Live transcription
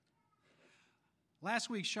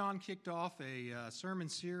Last week, Sean kicked off a sermon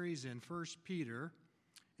series in 1 Peter,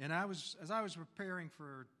 and as I was preparing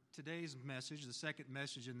for today's message, the second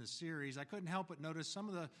message in the series, I couldn't help but notice some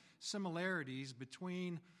of the similarities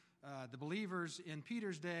between the believers in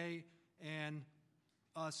Peter's day and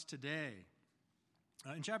us today.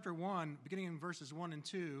 In chapter 1, beginning in verses 1 and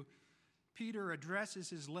 2, Peter addresses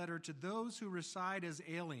his letter to those who reside as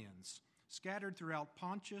aliens, scattered throughout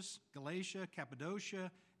Pontus, Galatia,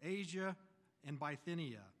 Cappadocia, Asia, and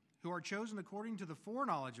Bithynia, who are chosen according to the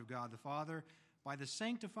foreknowledge of God the Father by the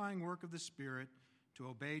sanctifying work of the Spirit to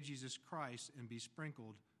obey Jesus Christ and be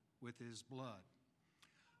sprinkled with his blood.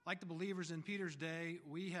 Like the believers in Peter's day,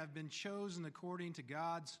 we have been chosen according to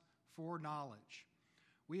God's foreknowledge.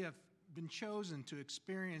 We have been chosen to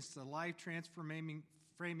experience the life-transforming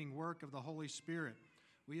work of the Holy Spirit.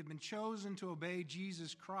 We have been chosen to obey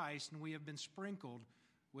Jesus Christ, and we have been sprinkled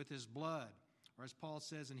with his blood. Or as Paul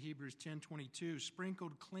says in Hebrews 10:22,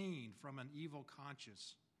 sprinkled clean from an evil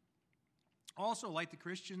conscience. Also, like the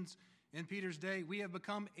Christians in Peter's day, we have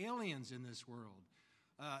become aliens in this world.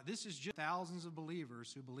 This is just thousands of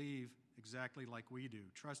believers who believe exactly like we do,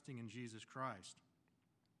 trusting in Jesus Christ.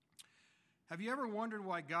 Have you ever wondered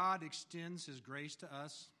why God extends his grace to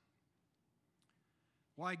us?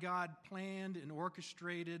 Why God planned and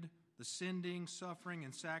orchestrated the sending, suffering,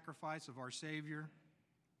 and sacrifice of our Savior?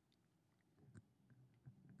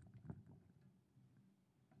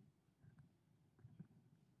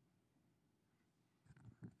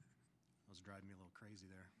 That was driving me a little crazy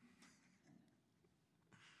there.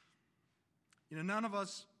 None of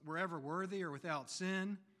us were ever worthy or without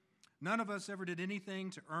sin. None of us ever did anything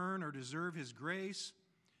to earn or deserve his grace.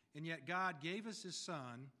 And yet God gave us his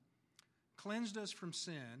Son, cleansed us from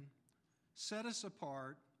sin, set us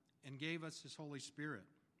apart, and gave us his Holy Spirit.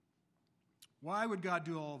 Why would God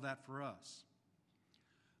do all of that for us?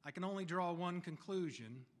 I can only draw one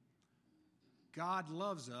conclusion. God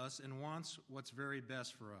loves us and wants what's very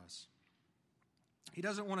best for us. He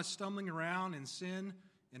doesn't want us stumbling around in sin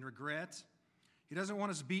and regret. He doesn't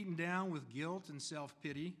want us beaten down with guilt and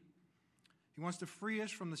self-pity. He wants to free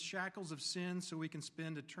us from the shackles of sin so we can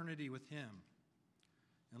spend eternity with him.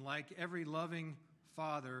 And like every loving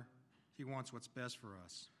father, he wants what's best for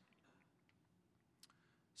us.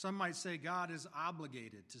 Some might say God is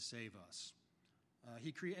obligated to save us.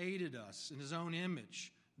 He created us in his own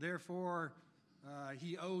image. Therefore,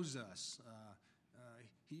 he owes us.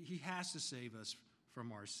 He has to save us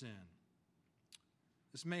from our sin.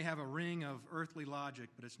 This may have a ring of earthly logic,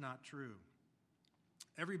 but it's not true.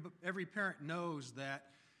 Every parent knows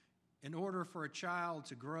that in order for a child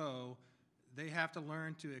to grow, they have to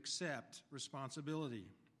learn to accept responsibility.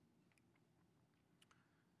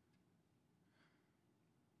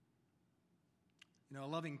 A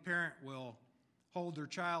loving parent will hold their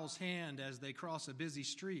child's hand as they cross a busy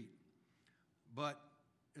street. But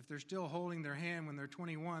if they're still holding their hand when they're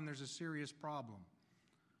 21, there's a serious problem.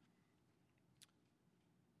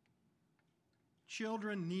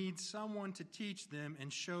 Children need someone to teach them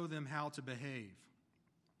and show them how to behave.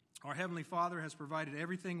 Our Heavenly Father has provided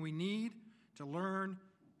everything we need to learn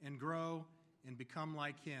and grow and become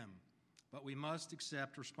like him. But we must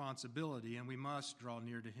accept responsibility and we must draw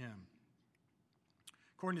near to him.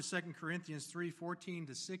 According to 2 Corinthians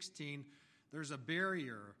 3:14-16, there's a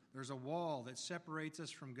barrier, there's a wall that separates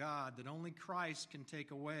us from God that only Christ can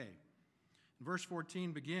take away. And verse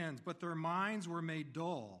 14 begins, "But their minds were made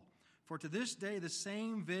dull. For to this day the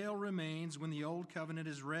same veil remains when the old covenant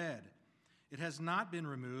is read. It has not been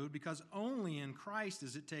removed because only in Christ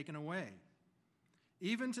is it taken away.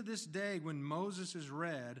 Even to this day when Moses is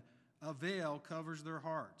read, a veil covers their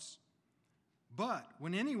hearts. But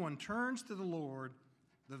when anyone turns to the Lord,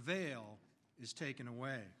 the veil is taken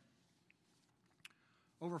away."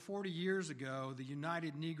 Over 40 years ago, the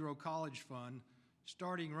United Negro College Fund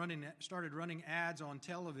started running ads on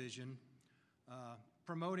television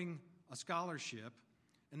promoting a scholarship,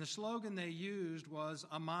 and the slogan they used was,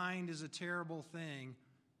 "A mind is a terrible thing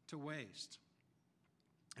to waste."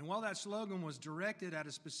 And while that slogan was directed at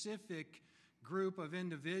a specific group of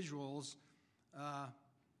individuals,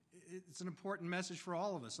 it's an important message for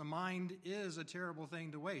all of us. A mind is a terrible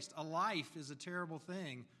thing to waste. A life is a terrible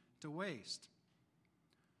thing to waste.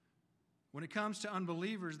 When it comes to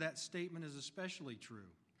unbelievers, that statement is especially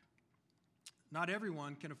true. Not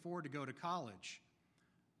everyone can afford to go to college,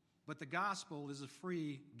 but the gospel is a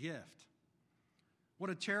free gift. What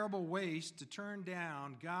a terrible waste to turn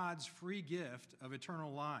down God's free gift of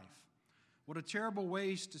eternal life. What a terrible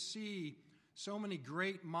waste to see so many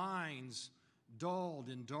great minds dulled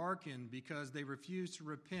and darkened because they refuse to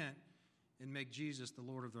repent and make Jesus the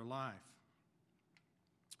Lord of their life.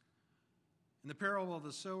 In the parable of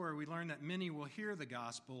the sower, we learn that many will hear the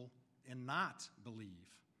gospel and not believe.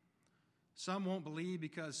 Some won't believe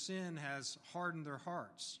because sin has hardened their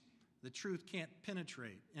hearts. The truth can't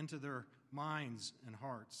penetrate into their minds and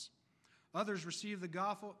hearts. Others receive the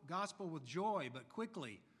gospel with joy, but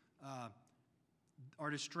quickly are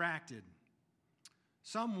distracted.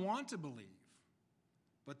 Some want to believe,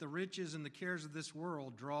 but the riches and the cares of this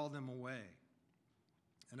world draw them away.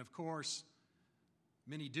 And of course,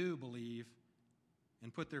 many do believe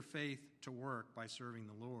and put their faith to work by serving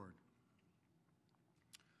the Lord.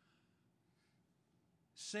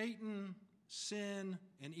 Satan, sin,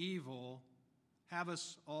 and evil have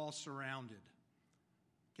us all surrounded.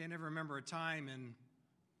 Can't ever remember a time in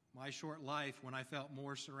my short life when I felt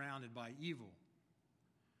more surrounded by evil.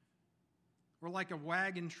 We're like a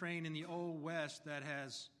wagon train in the Old West that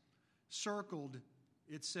has circled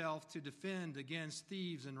itself to defend against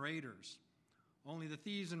thieves and raiders. Only the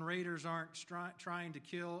thieves and raiders aren't trying to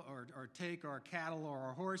kill or take our cattle or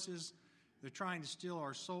our horses. They're trying to steal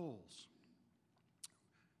our souls.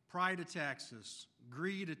 Pride attacks us.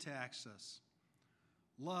 Greed attacks us.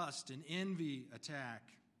 Lust and envy attack.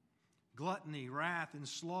 Gluttony, wrath, and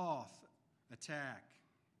sloth attack.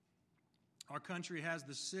 Our country has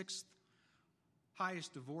the 6th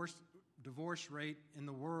highest divorce rate in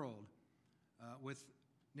the world, with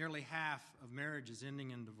nearly half of marriages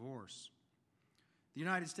ending in divorce. The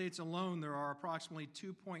United States alone, there are approximately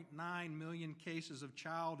 2.9 million cases of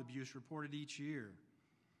child abuse reported each year.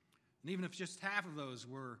 And even if just half of those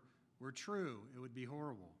were true, it would be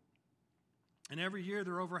horrible. And every year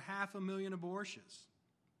there are over 500,000 abortions.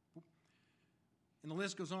 And the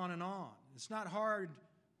list goes on and on. It's not hard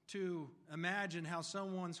to imagine how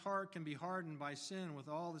someone's heart can be hardened by sin with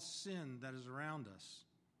all the sin that is around us.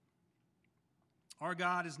 Our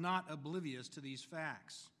God is not oblivious to these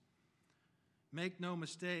facts. Make no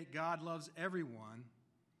mistake, God loves everyone,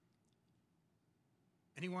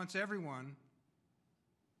 and He wants everyone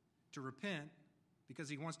to repent because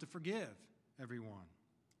He wants to forgive everyone.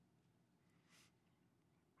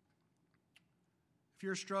 If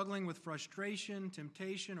you're struggling with frustration,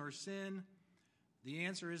 temptation, or sin, the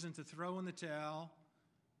answer isn't to throw in the towel.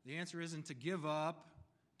 The answer isn't to give up,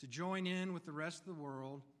 to join in with the rest of the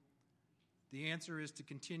world. The answer is to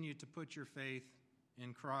continue to put your faith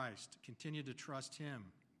in Christ. Continue to trust Him.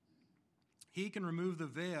 He can remove the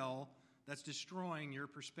veil that's destroying your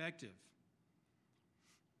perspective.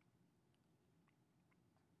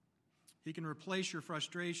 He can replace your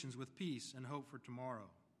frustrations with peace and hope for tomorrow.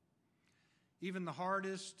 Even the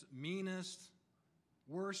hardest, meanest,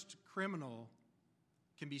 worst criminal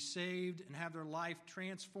can be saved and have their life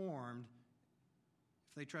transformed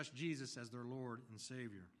if they trust Jesus as their Lord and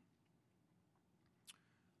Savior.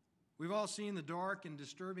 We've all seen the dark and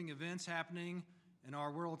disturbing events happening in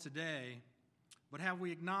our world today, but have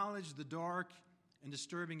we acknowledged the dark and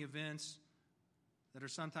disturbing events that are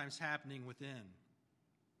sometimes happening within?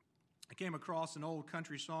 I came across an old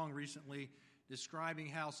country song recently describing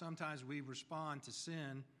how sometimes we respond to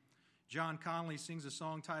sin. John Connolly sings a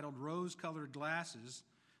song titled Rose-Colored Glasses.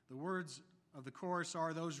 The words of the chorus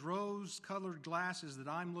are, "Those rose-colored glasses that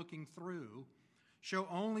I'm looking through show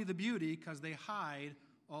only the beauty because they hide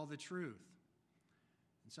all the truth."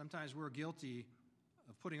 And sometimes we're guilty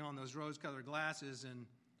of putting on those rose-colored glasses and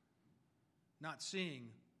not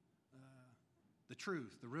seeing the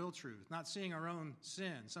truth, the real truth, not seeing our own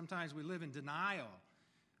sin. Sometimes we live in denial.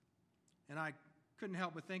 And I couldn't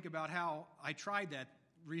help but think about how I tried that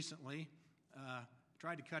recently.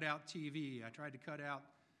 Tried to cut out TV. I tried to cut out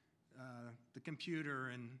the computer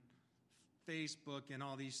and Facebook and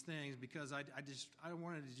all these things because I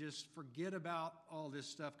wanted to just forget about all this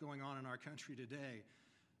stuff going on in our country today.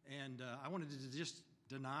 And I wanted to just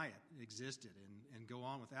deny it existed and go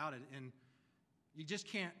on without it. And you just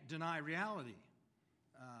can't deny reality.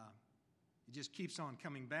 It just keeps on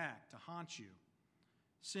coming back to haunt you.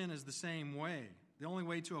 Sin is the same way. The only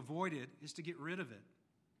way to avoid it is to get rid of it.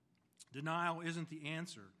 Denial isn't the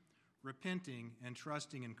answer. Repenting and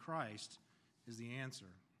trusting in Christ is the answer.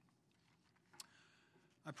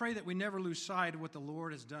 I pray that we never lose sight of what the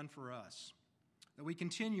Lord has done for us, that we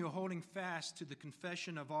continue holding fast to the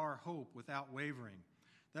confession of our hope without wavering,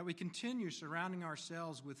 that we continue surrounding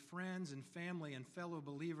ourselves with friends and family and fellow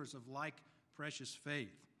believers of like precious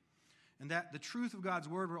faith, and that the truth of God's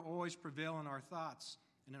word will always prevail in our thoughts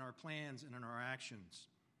and in our plans and in our actions.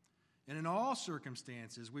 And in all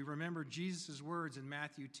circumstances, we remember Jesus' words in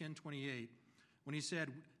Matthew 10:28 when He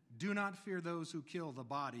said, "Do not fear those who kill the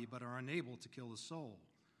body but are unable to kill the soul,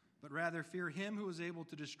 but rather fear Him who is able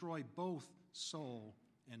to destroy both soul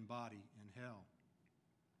and body in hell."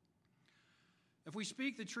 If we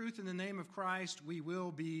speak the truth in the name of Christ, we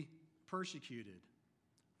will be persecuted.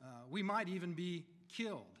 We might even be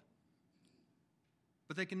killed.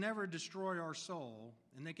 But they can never destroy our soul,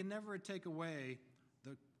 and they can never take away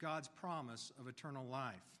God's promise of eternal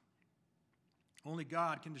life. Only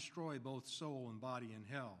God can destroy both soul and body in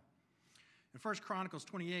hell. In 1 Chronicles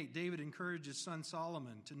 28, David encouraged his son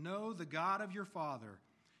Solomon to know the God of your father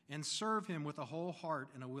and serve him with a whole heart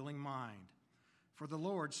and a willing mind. For the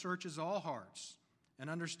Lord searches all hearts and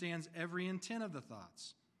understands every intent of the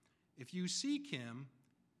thoughts. If you seek him,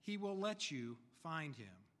 he will let you find him.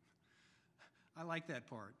 I like that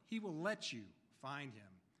part. He will let you find him.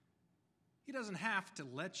 He doesn't have to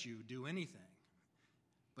let you do anything.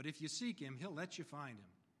 But if you seek him, he'll let you find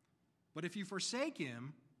him. But if you forsake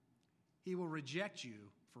him, he will reject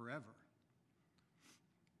you forever.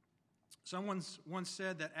 Someone once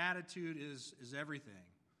said that attitude is everything.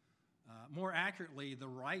 More accurately, the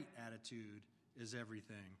right attitude is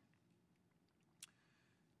everything.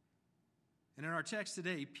 And in our text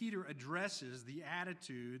today, Peter addresses the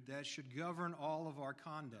attitude that should govern all of our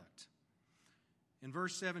conduct. In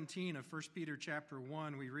verse 17 of 1 Peter chapter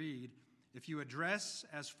 1, we read, "If you address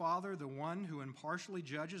as Father the one who impartially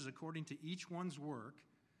judges according to each one's work,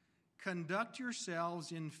 conduct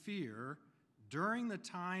yourselves in fear during the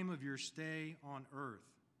time of your stay on earth."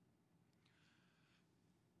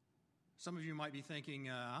 Some of you might be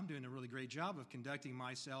thinking, I'm doing a really great job of conducting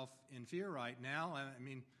myself in fear right now. I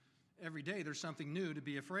mean, every day there's something new to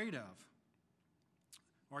be afraid of.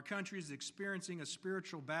 Our country is experiencing a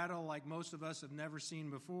spiritual battle like most of us have never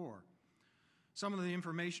seen before. Some of the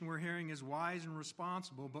information we're hearing is wise and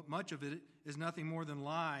responsible, but much of it is nothing more than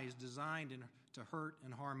lies designed to hurt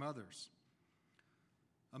and harm others.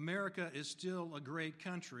 America is still a great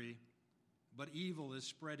country, but evil is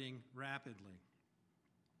spreading rapidly.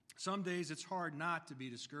 Some days it's hard not to be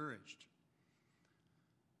discouraged.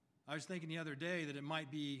 I was thinking the other day that it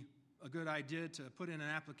might be a good idea to put in an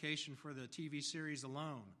application for the TV series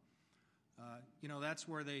Alone. That's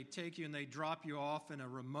where they take you and they drop you off in a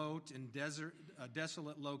remote and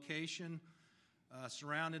desolate location,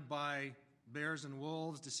 surrounded by bears and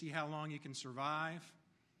wolves to see how long you can survive.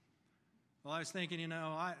 Well, I was thinking,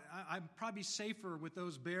 I'd probably be safer with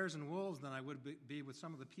those bears and wolves than I would be with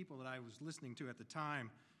some of the people that I was listening to at the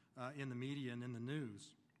time in the media and in the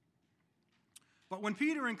news. But when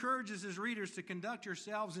Peter encourages his readers to conduct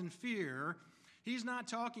yourselves in fear, he's not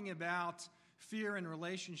talking about fear in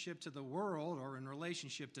relationship to the world or in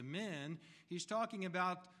relationship to men. He's talking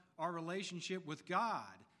about our relationship with God.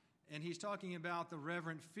 And he's talking about the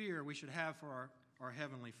reverent fear we should have for our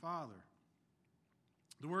Heavenly Father.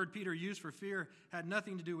 The word Peter used for fear had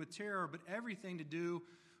nothing to do with terror, but everything to do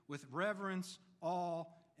with reverence, awe,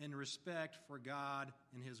 and respect for God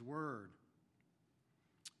and His Word.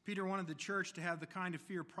 Peter wanted the church to have the kind of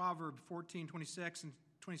fear Proverbs 14:26 and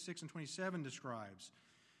 27 describes.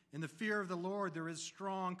 In the fear of the Lord there is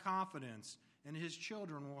strong confidence, and His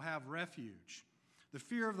children will have refuge. The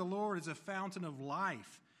fear of the Lord is a fountain of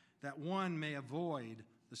life, that one may avoid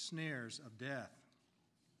the snares of death.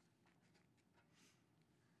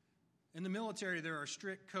 In the military, there are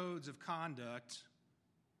strict codes of conduct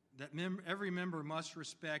that every member must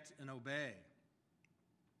respect and obey.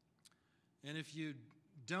 And if you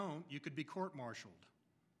don't, you could be court-martialed.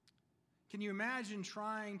 Can you imagine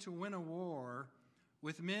trying to win a war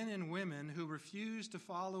with men and women who refused to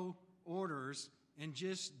follow orders and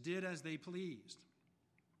just did as they pleased?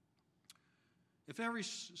 If every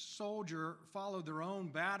soldier followed their own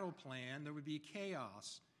battle plan, there would be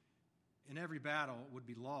chaos, and every battle would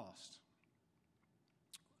be lost.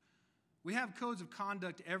 We have codes of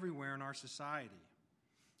conduct everywhere in our society.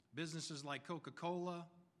 Businesses like Coca-Cola,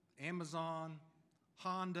 Amazon,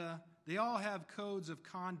 Honda, they all have codes of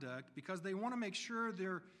conduct because they want to make sure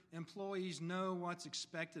their employees know what's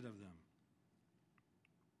expected of them.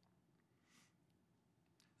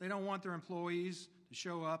 They don't want their employees to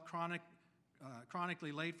show up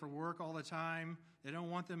chronically late for work all the time. They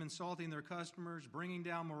don't want them insulting their customers, bringing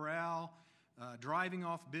down morale, driving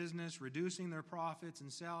off business, reducing their profits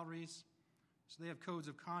and salaries. So they have codes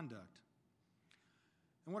of conduct.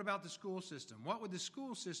 And what about the school system? What would the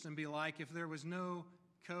school system be like if there was no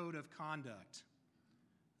code of conduct?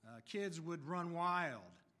 Kids would run wild.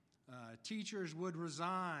 Teachers would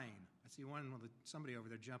resign. I see somebody over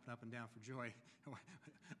there jumping up and down for joy.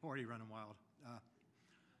 Already running wild.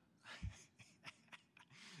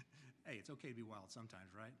 Hey, it's okay to be wild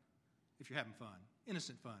sometimes, right? If you're having fun.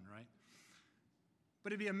 Innocent fun, right?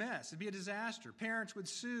 But it'd be a mess. It'd be a disaster. Parents would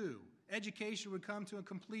sue. Education would come to a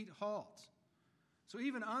complete halt. So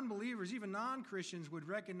even unbelievers, even non-Christians would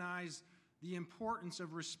recognize the importance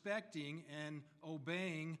of respecting and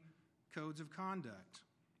obeying codes of conduct.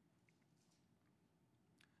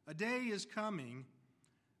 A day is coming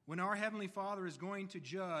when our Heavenly Father is going to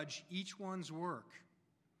judge each one's work.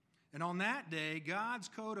 And on that day, God's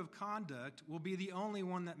code of conduct will be the only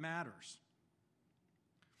one that matters.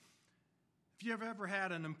 If you have ever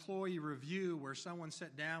had an employee review where someone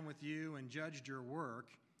sat down with you and judged your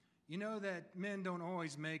work, you know that men don't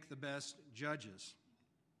always make the best judges.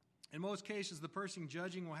 In most cases, the person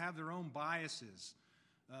judging will have their own biases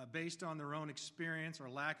based on their own experience or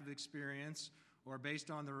lack of experience, or based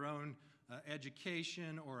on their own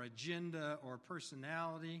education or agenda or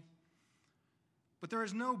personality. But there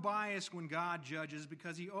is no bias when God judges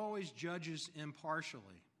because he always judges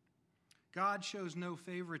impartially. God shows no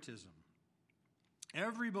favoritism.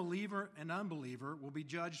 Every believer and unbeliever will be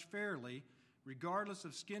judged fairly, regardless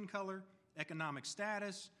of skin color, economic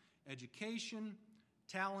status, education,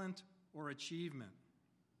 talent, or achievement.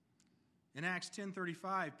 In Acts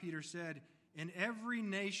 10:35, Peter said, "In every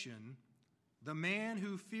nation, the man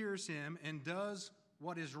who fears him and does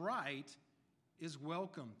what is right is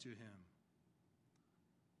welcome to him."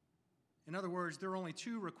 In other words, there are only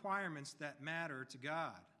two requirements that matter to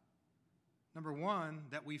God. Number one,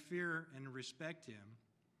 that we fear and respect him.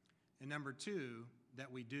 And number two,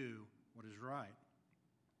 that we do what is right.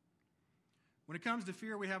 When it comes to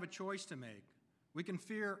fear, we have a choice to make. We can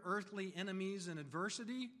fear earthly enemies and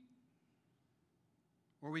adversity,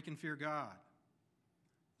 or we can fear God.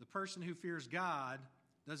 The person who fears God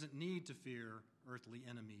doesn't need to fear earthly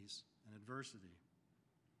enemies and adversity.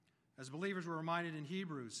 As believers, we're reminded in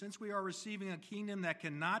Hebrews, since we are receiving a kingdom that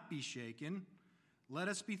cannot be shaken, let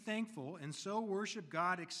us be thankful and so worship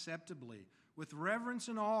God acceptably, with reverence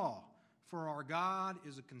and awe, for our God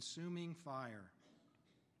is a consuming fire.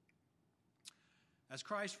 As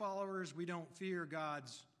Christ followers, we don't fear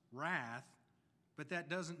God's wrath, but that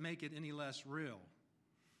doesn't make it any less real.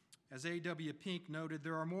 As A.W. Pink noted,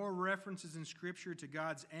 there are more references in Scripture to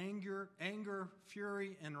God's anger,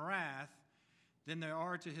 fury, and wrath than there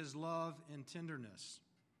are to his love and tenderness.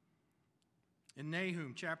 In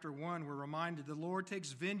Nahum chapter 1, we're reminded the Lord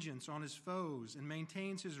takes vengeance on his foes and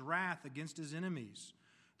maintains his wrath against his enemies.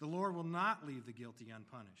 The Lord will not leave the guilty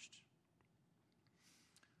unpunished.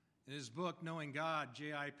 In his book, Knowing God,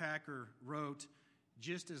 J.I. Packer wrote,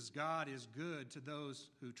 "Just as God is good to those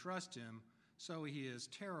who trust him, so he is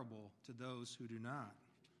terrible to those who do not."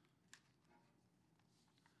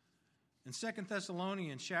 In 2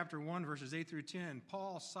 Thessalonians chapter 1, verses 8 through 10,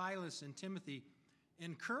 Paul, Silas, and Timothy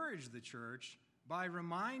encouraged the church by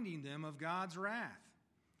reminding them of God's wrath.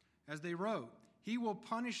 As they wrote, "He will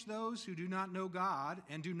punish those who do not know God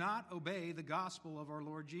and do not obey the gospel of our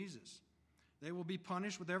Lord Jesus. They will be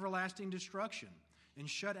punished with everlasting destruction and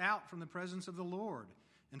shut out from the presence of the Lord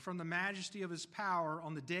and from the majesty of his power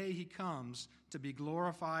on the day he comes to be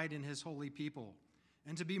glorified in his holy people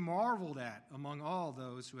and to be marveled at among all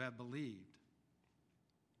those who have believed."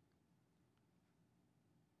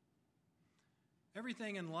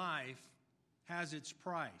 Everything in life has its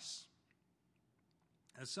price.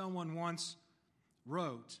 As someone once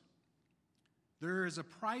wrote, "There is a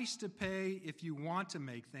price to pay if you want to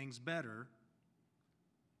make things better,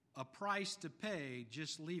 a price to pay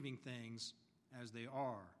just leaving things as they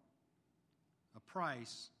are, a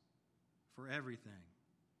price for everything."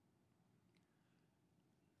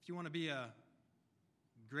 If you want to be a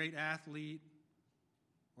great athlete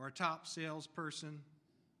or a top salesperson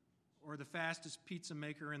or the fastest pizza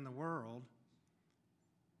maker in the world,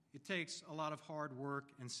 it takes a lot of hard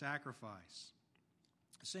work and sacrifice.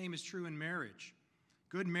 The same is true in marriage.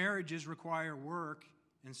 Good marriages require work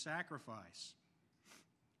and sacrifice.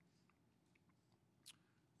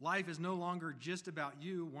 Life is no longer just about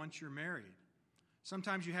you once you're married.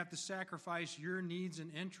 Sometimes you have to sacrifice your needs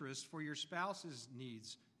and interests for your spouse's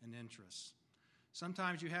needs and interests.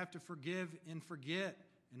 Sometimes you have to forgive and forget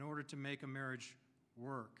in order to make a marriage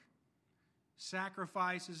work.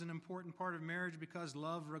 Sacrifice is an important part of marriage because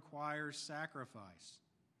love requires sacrifice.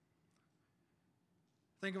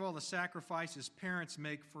 Think of all the sacrifices parents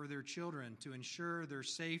make for their children to ensure their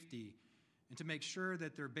safety and to make sure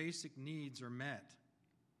that their basic needs are met.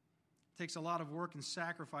 It takes a lot of work and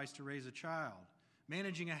sacrifice to raise a child.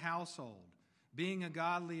 Managing a household, being a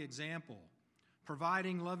godly example,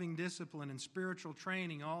 providing loving discipline and spiritual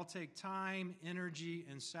training all take time, energy,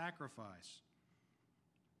 and sacrifice.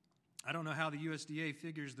 I don't know how the USDA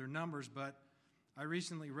figures their numbers, but I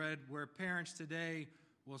recently read where parents today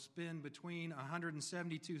will spend between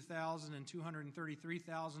 $172,000 and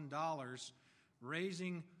 $233,000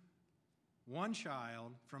 raising one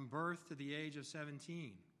child from birth to the age of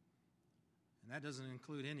 17. And that doesn't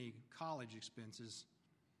include any college expenses.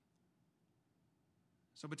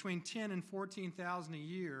 So between $10,000 and $14,000 a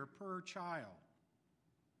year per child.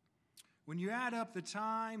 When you add up the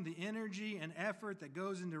time, the energy, and effort that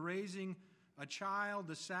goes into raising a child,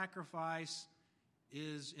 the sacrifice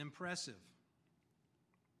is impressive.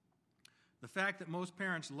 The fact that most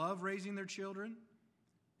parents love raising their children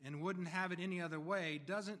and wouldn't have it any other way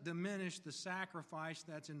doesn't diminish the sacrifice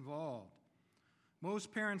that's involved.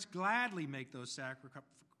 Most parents gladly make those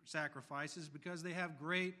sacrifices because they have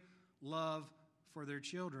great love for their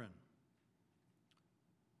children.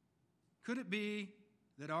 Could it be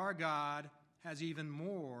that our God has even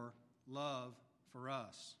more love for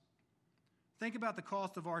us? Think about the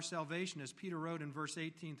cost of our salvation, as Peter wrote in verse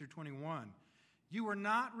 18 through 21. You were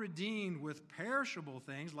not redeemed with perishable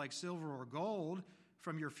things like silver or gold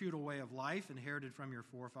from your futile way of life inherited from your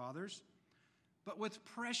forefathers, but with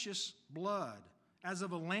precious blood, as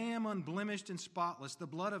of a lamb unblemished and spotless, the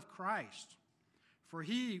blood of Christ. For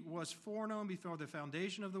he was foreknown before the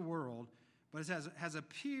foundation of the world, but has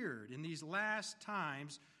appeared in these last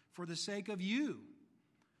times for the sake of you,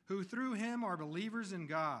 who through him are believers in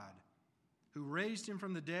God, who raised him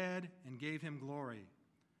from the dead and gave him glory,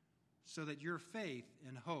 so that your faith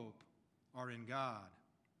and hope are in God.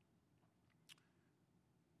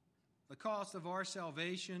 The cost of our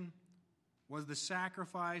salvation was the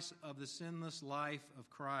sacrifice of the sinless life of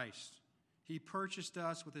Christ. He purchased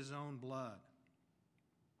us with his own blood.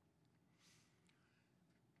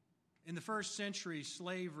 In the first century,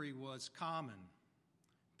 slavery was common.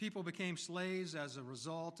 People became slaves as a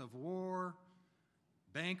result of war,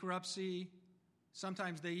 bankruptcy.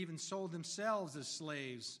 Sometimes they even sold themselves as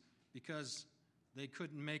slaves because they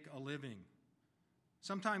couldn't make a living.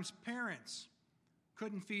 Sometimes parents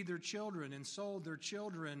couldn't feed their children and sold their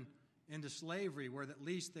children into slavery where at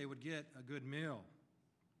least they would get a good meal.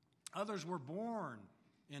 Others were born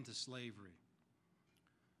into slavery.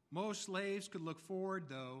 Most slaves could look forward,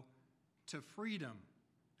 though, to freedom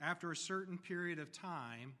after a certain period of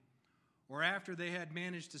time or after they had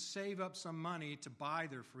managed to save up some money to buy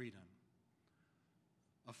their freedom.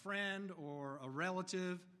 A friend or a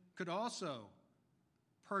relative could also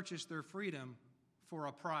purchase their freedom for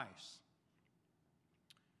a price.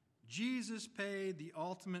 Jesus paid the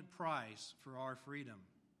ultimate price for our freedom.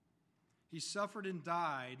 He suffered and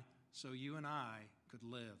died so you and I could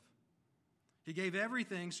live. He gave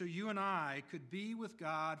everything so you and I could be with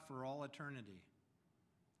God for all eternity.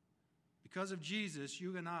 Because of Jesus,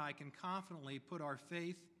 you and I can confidently put our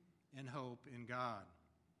faith and hope in God.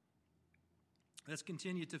 Let's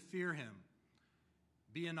continue to fear him,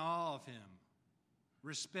 be in awe of him,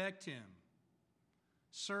 respect him,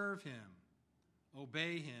 serve him,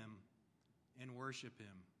 obey him, and worship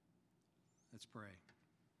him. Let's pray.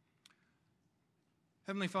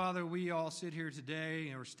 Heavenly Father, we all sit here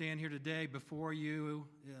today or stand here today before you,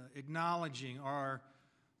 acknowledging our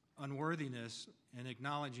unworthiness and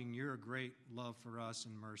acknowledging your great love for us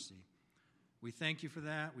and mercy. We thank you for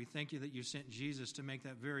that. We thank you that you sent Jesus to make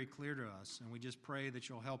that very clear to us, and we just pray that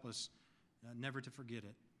you'll help us never to forget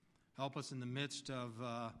it. Help us in the midst of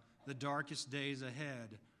the darkest days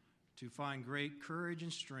ahead to find great courage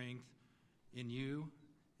and strength in you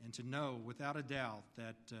and to know without a doubt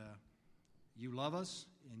that you love us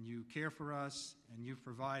and you care for us and you've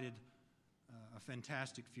provided a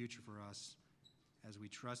fantastic future for us as we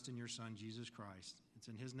trust in your Son, Jesus Christ. It's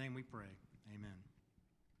in his name we pray. Amen.